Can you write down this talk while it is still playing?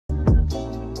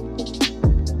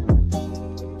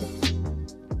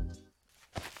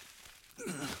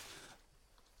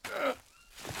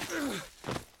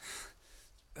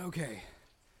Okay.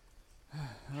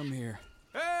 I'm here.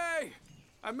 Hey!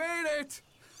 I made it!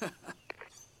 Is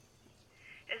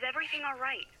everything all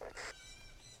right?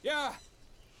 Yeah!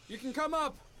 You can come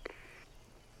up!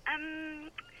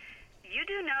 You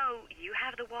do know you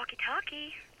have the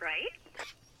walkie-talkie, right?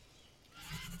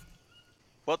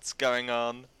 What's going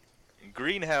on?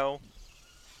 Green Hell,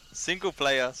 single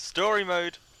player, story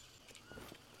mode.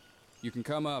 You can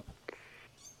come up.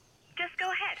 Just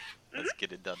go ahead. Let's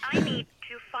get it done. I need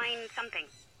to find something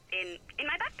in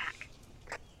my backpack.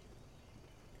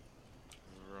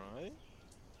 Right.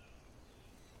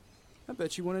 I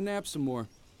bet you want to nap some more.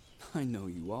 I know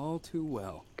you all too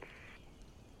well.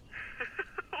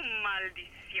 Oh,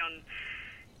 maldición.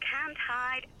 Can't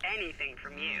hide anything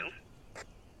from you.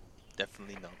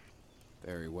 Definitely not.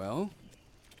 Very well.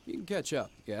 You can catch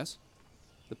up, yes?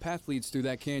 The path leads through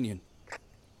that canyon.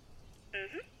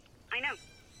 I know.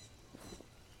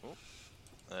 Oh,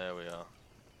 there we are.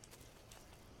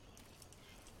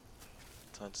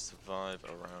 Time to survive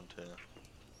around here.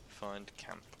 Find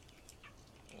camp.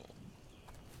 Oh.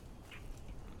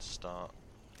 Let's start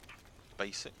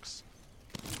basics.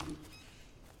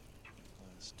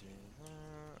 Let's do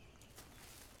that.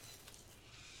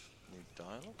 New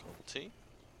dialogue, hold T.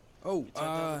 Oh,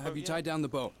 have you tied down the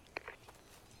boat?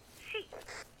 See.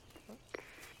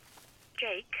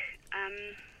 Jake,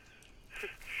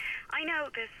 I know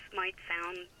this might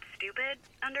sound stupid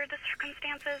under the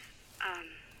circumstances,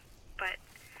 but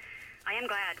I am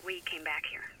glad we came back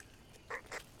here.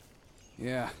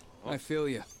 Yeah, I feel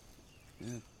you.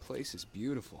 The place is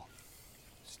beautiful.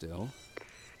 Still,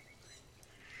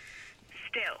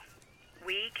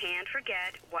 we can't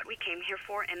forget what we came here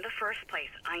for in the first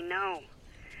place. I know.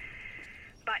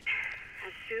 But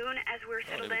as soon as we're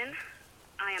settled in,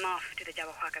 I am off to the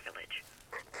Jawahuaca village.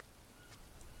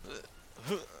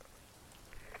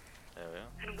 There we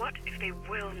are. And what if they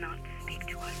will not speak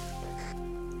to us?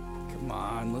 come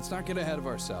on, let's not get ahead of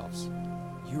ourselves.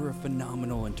 You're a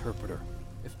phenomenal interpreter.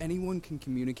 If anyone can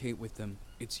communicate with them,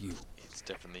 it's you. It's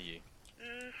definitely you.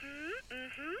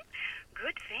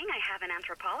 Good thing I have an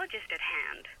anthropologist at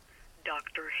hand,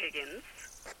 Dr. Higgins.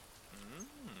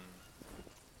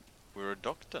 We're a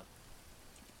doctor.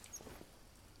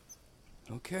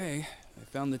 Okay, I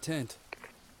found the tent.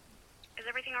 Is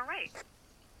everything all right?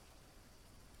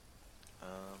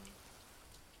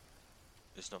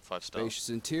 It's not 5 stars. Spacious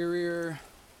interior,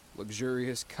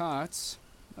 luxurious cots,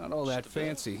 not all that Just a bit.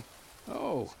 fancy.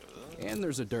 Oh, and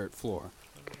there's a dirt floor.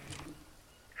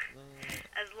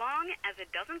 As long as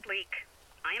it doesn't leak,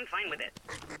 I am fine with it.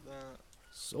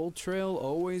 Soul Trail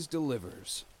always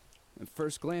delivers. At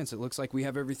first glance, it looks like we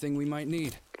have everything we might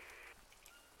need.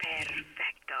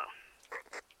 Perfecto.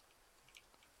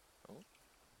 Oh,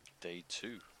 day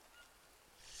 2.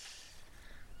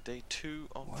 Day 2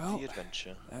 of Well, the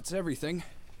adventure. That's everything.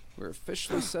 We're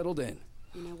officially settled in.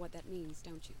 You know what that means,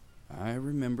 don't you? I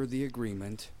remember the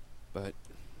agreement, but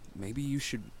maybe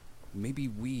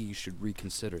we should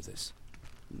reconsider this.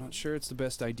 I'm not sure it's the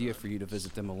best idea for you to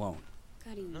visit them alone.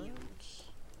 Cariño,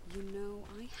 you know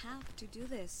I have to do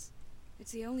this.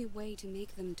 It's the only way to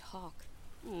make them talk.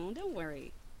 Oh, don't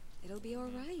worry. It'll be all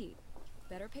right.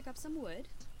 Better pick up some wood.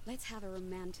 Let's have a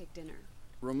romantic dinner.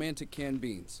 Romantic canned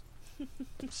beans.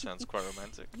 Sounds quite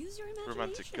romantic. Use your imagination.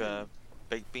 Romantic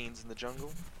baked beans in the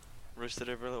jungle, roasted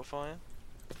over a little fire.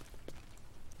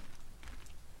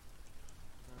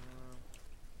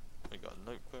 We got a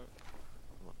notebook.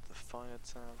 We want the fire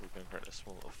tab. We're going to create a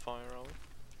small little fire, are we?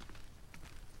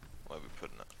 Where are we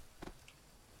putting it?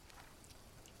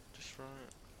 Just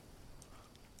right.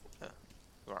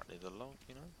 Yeah. Right near the log,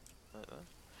 you know? Like that.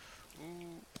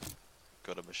 Ooh.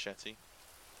 Got a machete.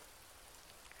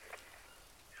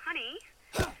 Honey,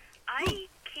 I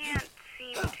can't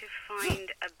seem to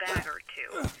find a bag or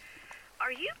two.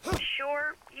 Are you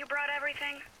sure you brought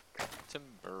everything?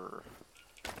 Timber.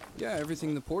 Yeah,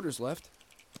 everything the porters left.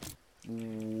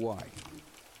 Why?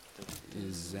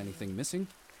 Is anything missing?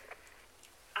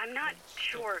 I'm not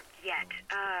sure yet,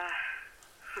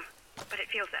 but it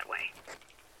feels that way.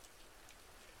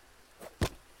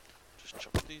 Just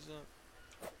chop these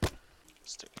up.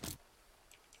 Stick.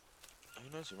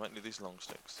 Who knows, we might need these long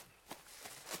sticks.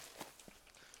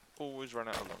 Always run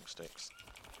out of long sticks.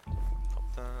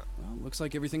 Pop that. Well, looks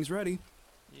like everything's ready.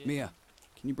 Yeah. Mia,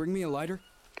 can you bring me a lighter?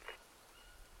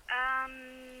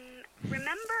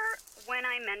 Remember when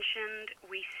I mentioned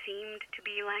we seemed to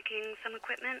be lacking some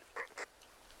equipment?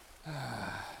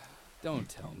 Don't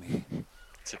tell me.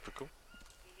 Typical.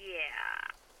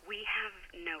 Yeah, we have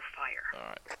no fire.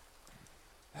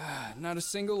 Alright. Not a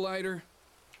single lighter,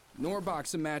 nor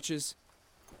box of matches.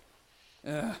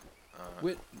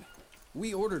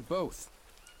 We ordered both.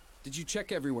 Did you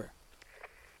check everywhere?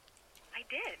 I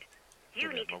did. You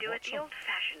Don't need have to my do it watch the on.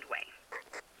 old-fashioned way.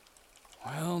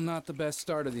 Well, not the best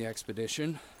start of the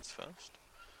expedition. It's first.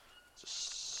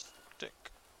 Just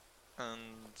stick and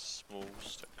small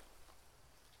stick.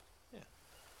 Yeah.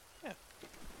 Yeah.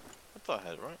 I thought I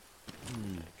had it right. There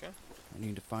you go. I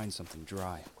need to find something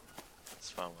dry. Let's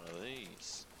find one of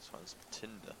these. Let's find some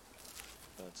tinder.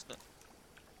 Bird's nest.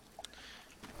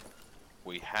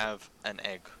 We have an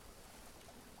egg.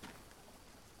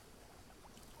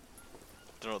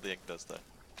 Don't know what the egg does though,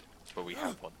 but we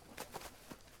have one.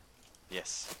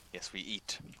 Yes, yes, we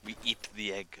eat. We eat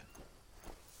the egg.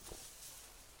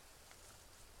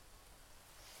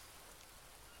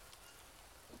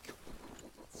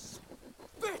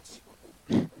 Bitch!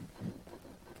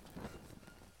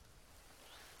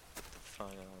 Fire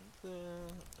on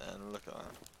there, and look at that.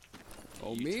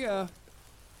 Oh, Beautiful. Mia!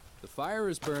 The fire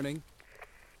is burning.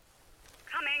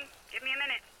 Coming. Give me a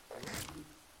minute.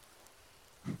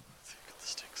 Look at the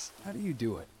sticks. How do you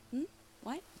do it?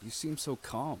 What? You seem so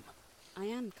calm. I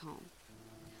am calm.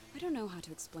 I don't know how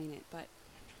to explain it, but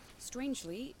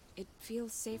strangely, it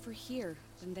feels safer here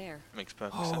than there. Makes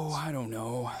perfect Oh, sense. I don't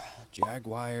know.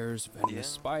 Jaguars, venomous Yeah,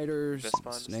 spiders, Best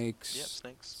spiders. snakes. Yep,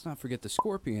 snakes. Let's not forget the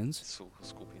scorpions.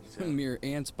 Scorpions. A Yeah. mere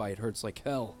ant's bite hurts like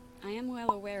hell. I am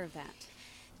well aware of that.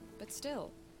 But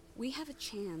still, we have a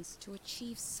chance to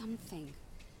achieve something.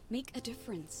 Make a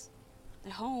difference.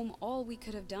 At home, all we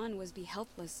could have done was be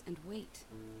helpless and wait.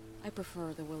 I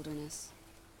prefer the wilderness.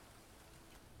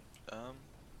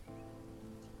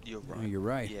 You're Yeah, right. you're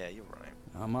right. Yeah, you're right.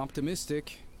 I'm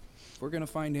optimistic. If we're gonna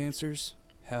find answers,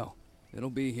 hell, it'll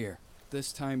be here.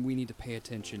 This time we need to pay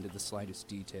attention to the slightest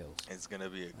details. It's gonna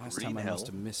be a Last green time I hell. must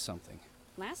have missed something.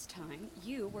 Last time,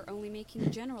 you were only making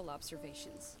general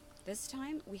observations. This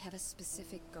time, we have a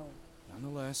specific goal.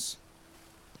 Nonetheless,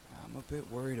 I'm a bit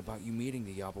worried about you meeting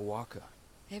the Yabawaka.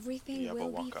 Everything will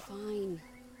be Yabawaka. fine.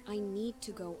 I need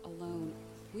to go alone.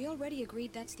 We already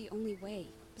agreed that's the only way.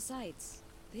 Besides,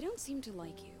 they don't seem to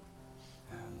like you.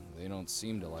 They don't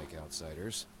seem to like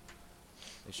outsiders.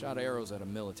 They shot arrows at a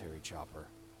military chopper.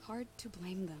 Hard to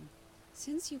blame them.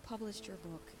 Since you published your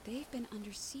book, they've been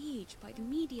under siege by the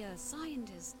media,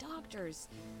 scientists, doctors.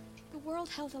 The World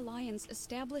Health Alliance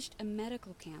established a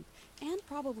medical camp and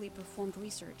probably performed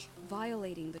research,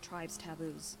 violating the tribe's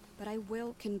taboos. But I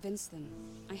will convince them.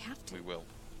 I have to. We will.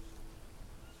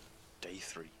 Day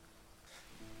 3.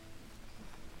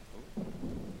 Oh.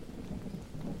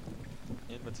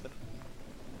 Intermittent.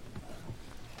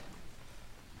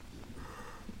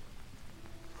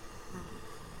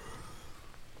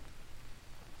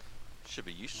 Should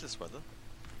be used to this weather.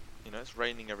 You know, it's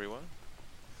raining everywhere.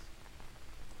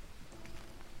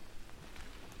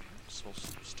 Small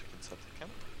stick inside the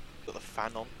camp. Got the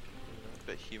fan on. A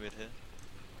bit humid here.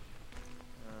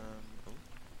 Oh.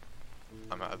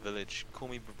 I'm at a village. Call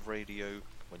me with radio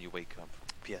when you wake up.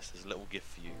 P.S. There's a little gift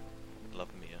for you. Love,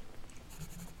 Mia.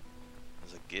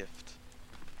 There's a gift.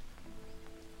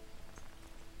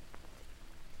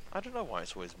 I don't know why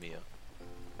it's always Mia.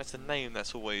 That's a name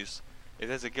that's always... If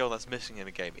there's a girl that's missing in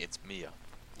a game, it's Mia.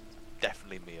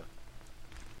 Definitely Mia.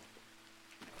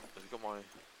 Have you got my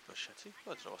machete? I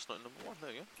don't know, it's not number 1. There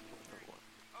you go. Number 1.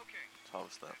 Let's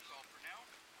harvest that.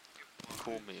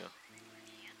 Call Mia.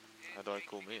 How do I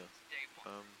call Mia?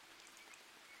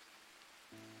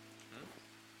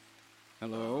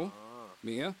 Hello?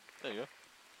 Mia? There you go.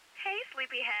 Hey,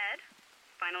 sleepyhead.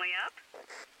 Finally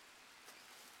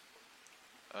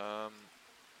up?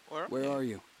 Where are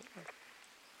you?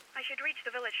 I should reach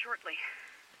the village shortly.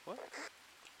 What?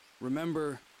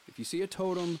 Remember, if you see a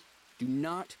totem, do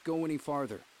not go any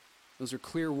farther. Those are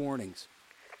clear warnings.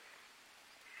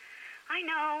 I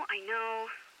know.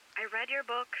 I read your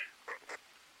book.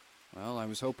 Well, I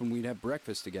was hoping we'd have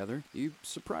breakfast together. You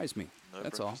surprised me. No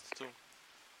That's all. breakfast at all.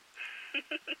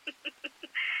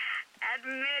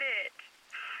 Admit it.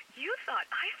 You thought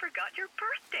I forgot your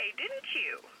birthday, didn't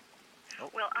you? Oh,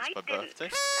 Well, it's I my didn't. birthday.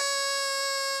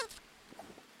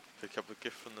 Pick up a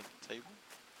gift from the table.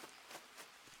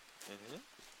 In here.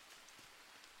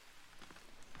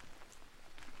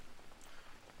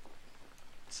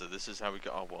 So this is how we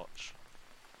got our watch.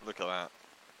 Look at that.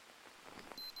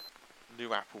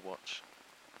 New Apple Watch.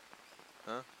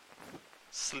 Huh?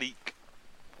 Sleek.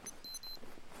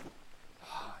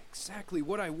 Exactly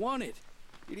what I wanted.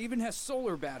 It even has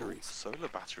solar batteries. Solar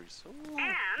batteries. Ooh. And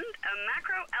a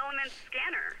macro element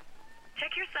scanner.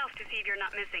 Check yourself to see if you're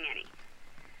not missing any.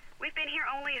 We've been here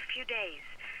only a few days,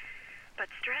 but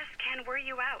stress can wear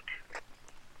you out.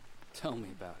 Tell me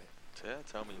about it. Yeah,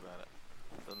 tell me about it.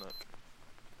 So look.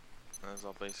 There's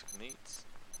our basic needs.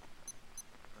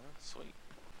 Sweet.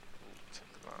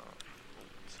 Ooh, that.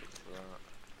 Take that.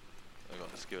 There we go,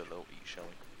 let's give it a little eat, shall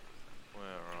we?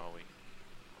 Where are we?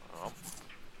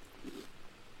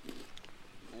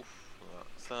 Oof, look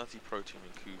at that. 30 protein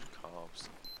and good carbs.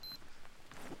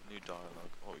 New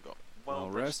dialogue. What we got? Well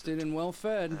rested and well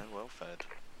fed. And well fed.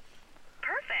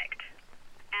 Perfect.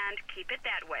 And keep it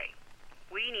that way.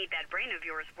 We need that brain of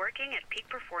yours working at peak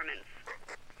performance.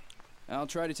 I'll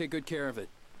try to take good care of it.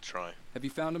 Try. Have you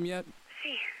found them yet?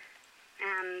 See.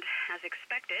 And, as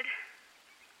expected,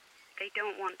 they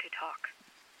don't want to talk.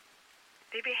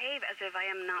 They behave as if I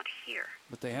am not here.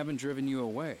 But they haven't driven you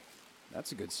away.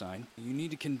 That's a good sign. You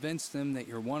need to convince them that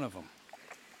you're one of them.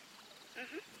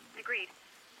 Agreed.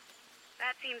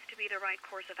 That seems to be the right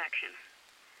course of action.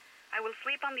 I will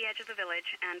sleep on the edge of the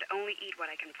village and only eat what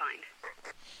I can find.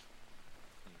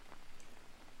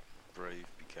 Brave,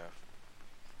 be careful.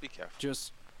 Be careful.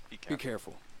 Just be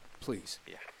careful, please.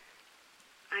 Yeah.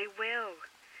 I will.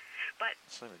 But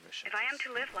Same admission. if I am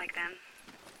to live like them,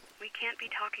 we can't be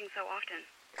talking so often.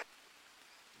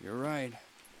 You're right.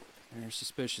 They're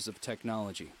suspicious of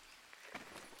technology.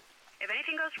 If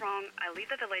anything goes wrong, I'll leave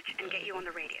the village and get you on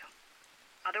the radio.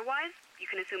 Otherwise, you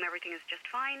can assume everything is just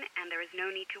fine and there is no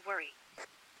need to worry.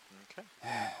 Okay.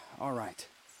 All right.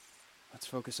 Let's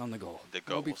focus on the goal. The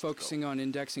goal We'll be was the goal. focusing on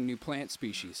indexing new plant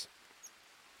species.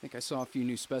 I think I saw a few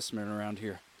new specimens around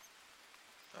here.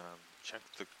 Check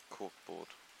the corkboard.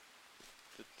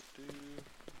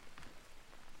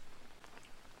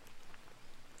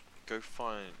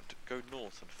 Go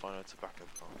north and find a tobacco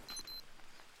plant.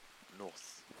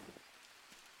 North.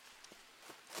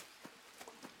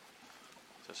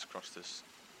 Just cross this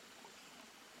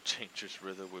dangerous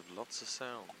river with lots of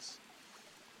sounds.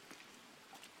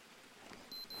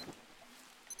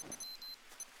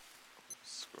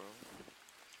 Scroll.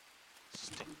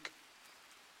 Stink.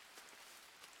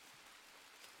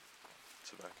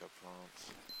 Tobacco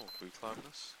plants. Oh, can we climb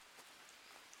this?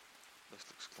 This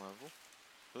looks climbable.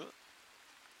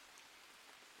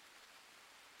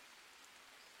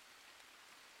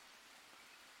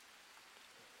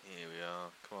 Here we are.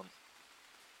 Come on.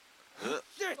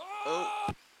 Oh.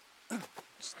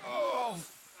 Oh,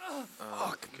 Oh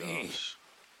fuck me. gosh.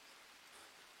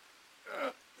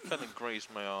 Fell and grazed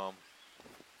my arm.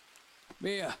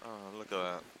 Mia, Oh, look at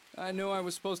that. I know I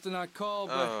was supposed to not call,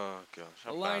 but Oh gosh. the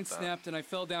How line bad that? snapped and I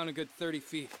fell down a good 30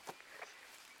 feet.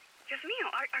 Jasmine,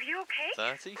 are you okay?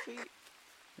 30 feet?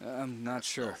 I'm not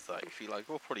sure. Not 30 feet. Like,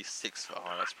 we're probably 6 foot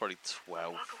high. That's probably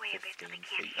 12, Walk away a bit so 15 they can't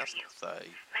feet. hear That's you. not 30.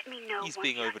 Let me know He's once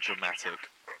being you over have checked dramatic. yourself.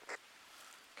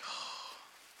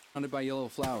 Surrounded by yellow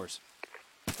flowers.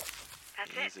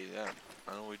 That's it. Easy, yeah.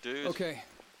 And all we do is Okay,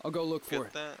 I'll go look for get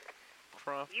it. that,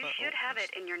 craft You that. should have it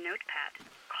in your notepad.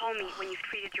 Call me when you've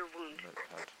treated your wound.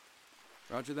 Notepad.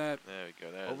 Roger that. There we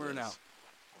go. There Over it and is. out.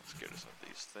 Let's get us on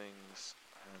these things.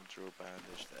 Hand drill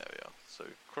bandage. There we are. So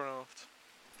craft,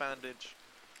 bandage.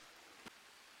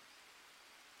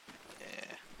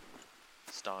 Yeah.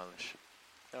 Stylish.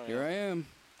 Oh, Here I am,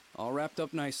 all wrapped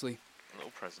up nicely. A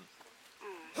little present.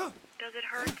 Oh, does it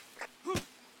hurt?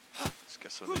 Let's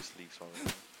get some of these leaves while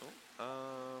we're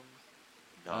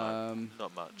no,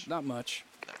 not much. Not much.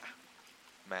 Nah.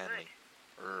 Manly.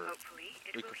 Urgh. Hopefully,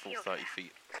 it We will can fall heal 30 fast.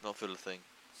 feet. Not feel a thing.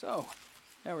 So,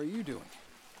 how are you doing?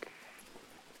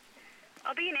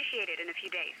 I'll be initiated in a few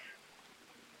days.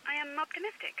 I am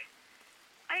optimistic.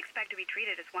 I expect to be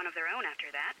treated as one of their own after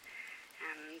that,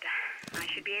 and I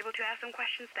should be able to ask some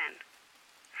questions then.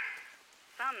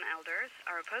 Some elders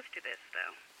are opposed to this,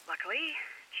 though. Luckily,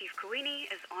 Chief Kuini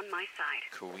is on my side.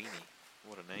 Kawini.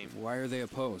 What a name. Why are they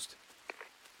opposed?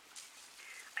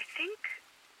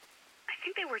 I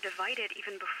think they were divided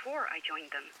even before I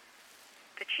joined them.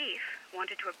 The chief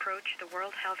wanted to approach the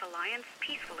World Health Alliance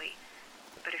peacefully,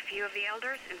 but a few of the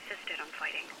elders insisted on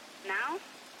fighting. Now,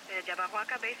 the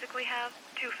Jabberwocky basically have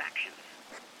two factions.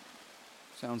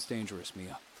 Sounds dangerous,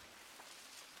 Mia.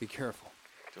 Be careful.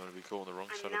 Do you want to be caught on the wrong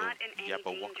I'm side not of the in any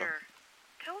Jabberwocky? danger.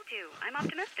 Told you, I'm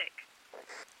optimistic.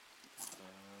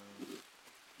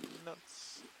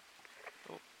 Nuts.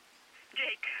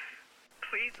 Jake,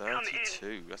 please come in.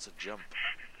 32. That's a jump.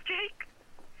 Jake,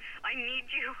 I need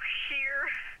you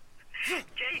here.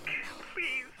 Jake,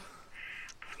 please.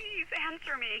 Please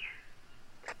answer me.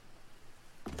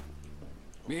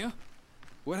 Mia?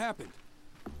 What happened?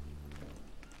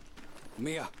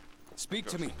 Mia, speak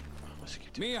to me. What's he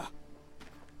keep doing? Mia!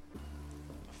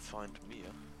 Find Mia.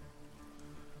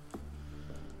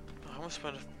 How am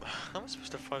I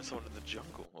supposed to find someone in the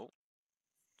jungle? Oh,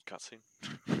 cutscene.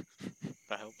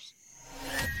 That helps.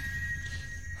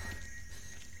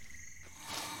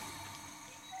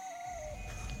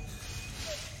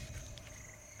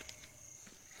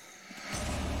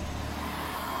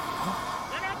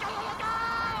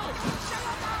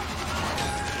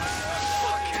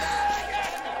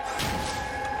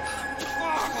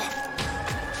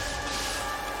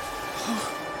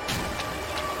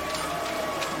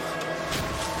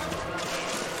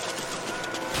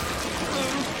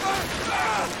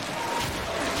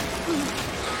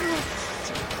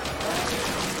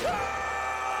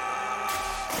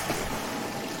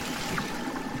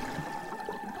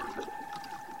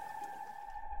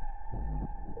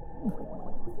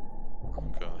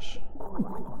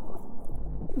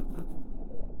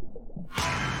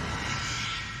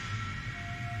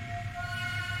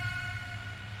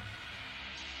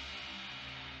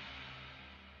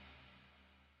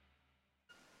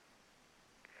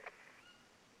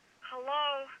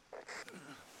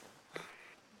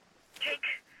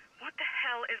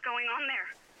 going on there?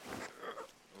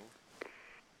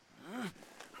 Oh,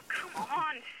 come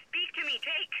on, speak to me,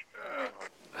 Jake.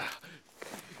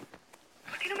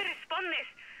 ¿Por qué no me respondes?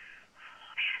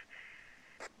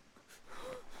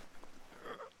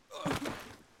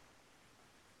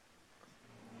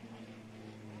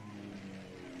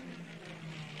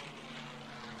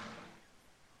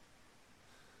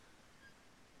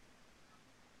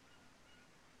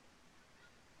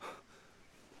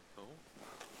 Oh,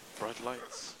 bright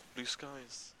lights, blue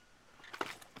skies.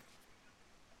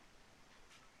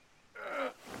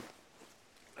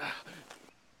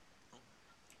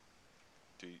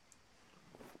 Do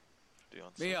you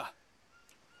answer? Mia!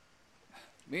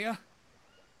 Mia?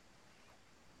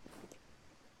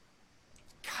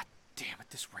 God damn it,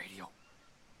 this radio.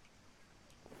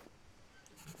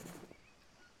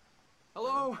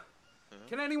 Hello?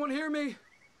 Can anyone hear me?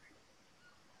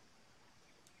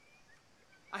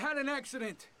 I had an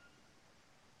accident.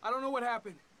 I don't know what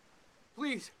happened.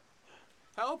 Please,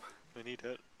 help? We need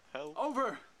help.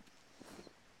 Over.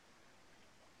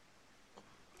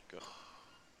 Go.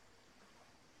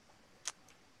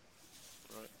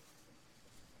 Right.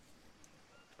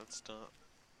 Let's start.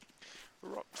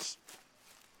 Rocks.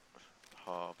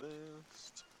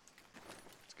 Harvest.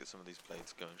 Let's get some of these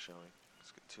blades going, shall we?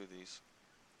 Let's get 2 of these.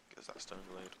 Get us that stone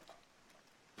blade.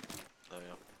 There we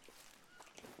are.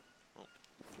 Oh.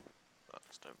 That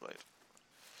stone blade.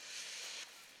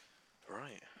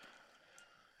 Right.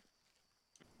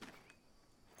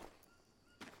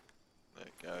 There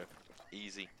we go.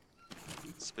 Easy.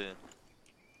 Spear.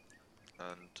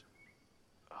 And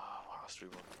what else do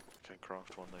we want? Okay,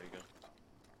 craft one, there you go.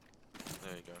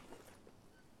 There you go.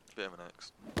 Bit of an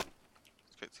axe. Let's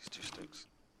get these 2 sticks.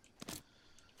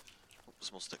 Oh,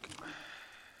 small stick.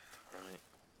 Right.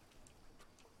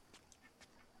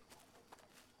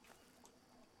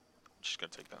 I'm just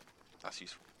gonna take that. That's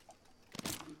useful.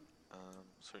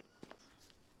 Sweet.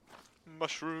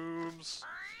 Mushrooms!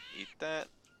 Eat that.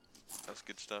 That's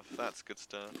good stuff. That's good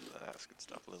stuff. That's good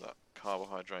stuff. Look at that.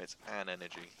 Carbohydrates and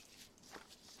energy.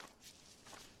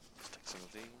 Let's take some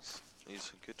of these.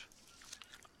 These are good.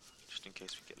 Just in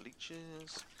case we get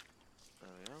leeches. There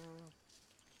we are.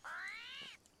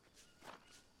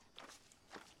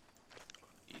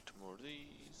 Eat more of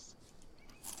these.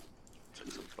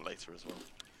 Take some for later as well.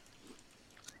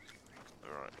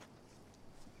 Alright.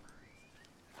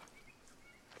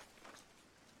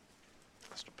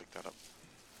 Let's not pick that up.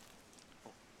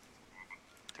 Oh.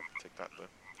 Take that though.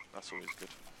 That's always good.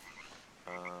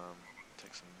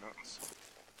 Take some nuts.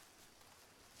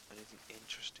 Anything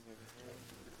interesting over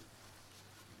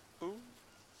here? Ooh.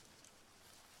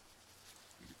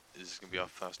 This is gonna be our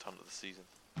first hunt of the season.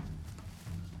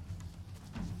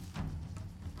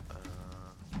 I'm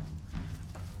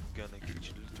gonna get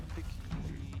you a little picky.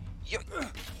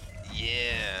 Yoink!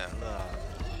 Yeah!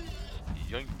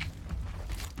 Yoink!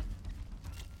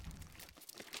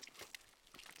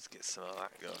 Let's get some of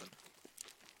that going.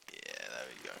 Yeah, there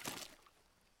we go.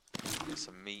 Get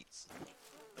some meats.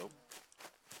 Nope.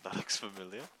 That looks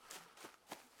familiar.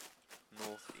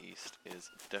 Northeast is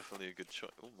definitely a good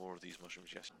choice. Oh, more of these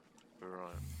mushrooms, yes.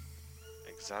 Right.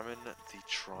 Examine the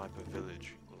tribe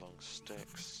village. Long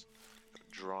sticks.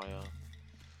 Dryer.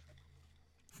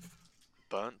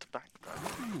 Burnt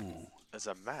backpack. Ooh, There's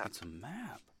a map. it's a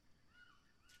map.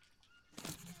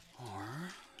 Or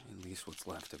at least what's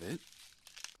left of it.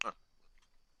 Oh.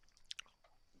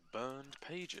 Burned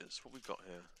pages. What we got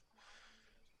here?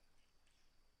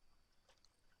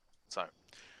 So.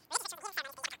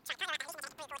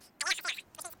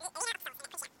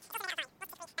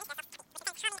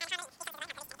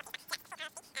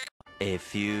 A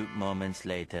few moments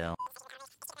later.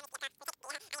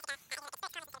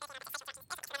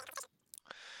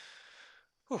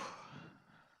 Whew.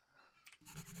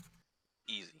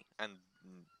 Easy. And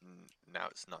now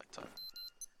it's night time.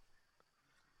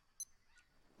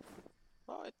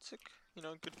 Well, it took,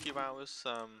 a good few hours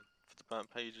for the burnt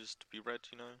pages to be read,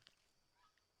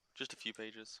 Just a few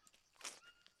pages.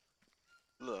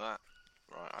 Look at that.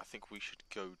 Right, I think we should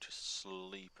go to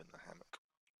sleep in the hammock.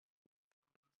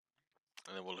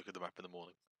 And then we'll look at the map in the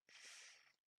morning.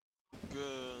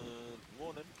 Good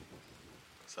morning.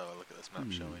 Let's have a look at this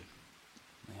map, shall we?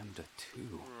 Lambda 2.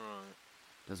 Right.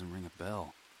 Doesn't ring a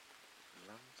bell.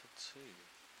 Lambda 2.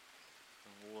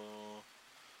 Well,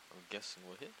 I'm guessing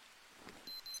we're here.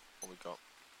 What we got?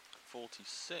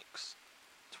 46,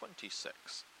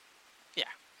 26.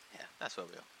 Yeah, that's where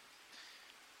we are.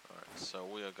 Alright, so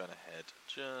we are gonna head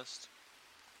just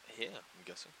here, I'm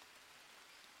guessing.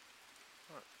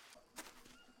 Alright.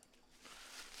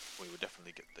 We would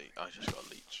definitely get the... I just got a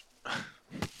leech. And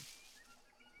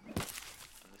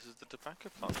this is tobacco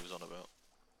plant he was on about?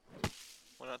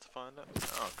 We'll have to find it.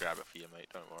 I'll grab it for you, mate.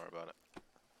 Don't worry about it.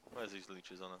 Where's these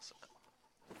leeches on us?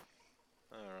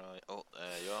 Alright. Oh,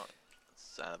 there you are.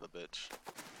 Son of a bitch.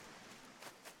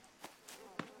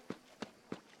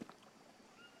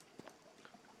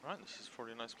 Right, this is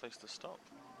probably a nice place to stop.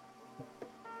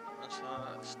 Let's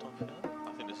stop here.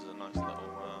 I think this is a nice little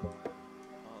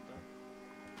part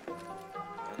there.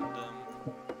 And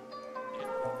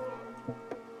yeah, we'll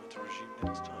have to resume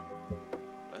next time.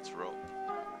 Let's roll.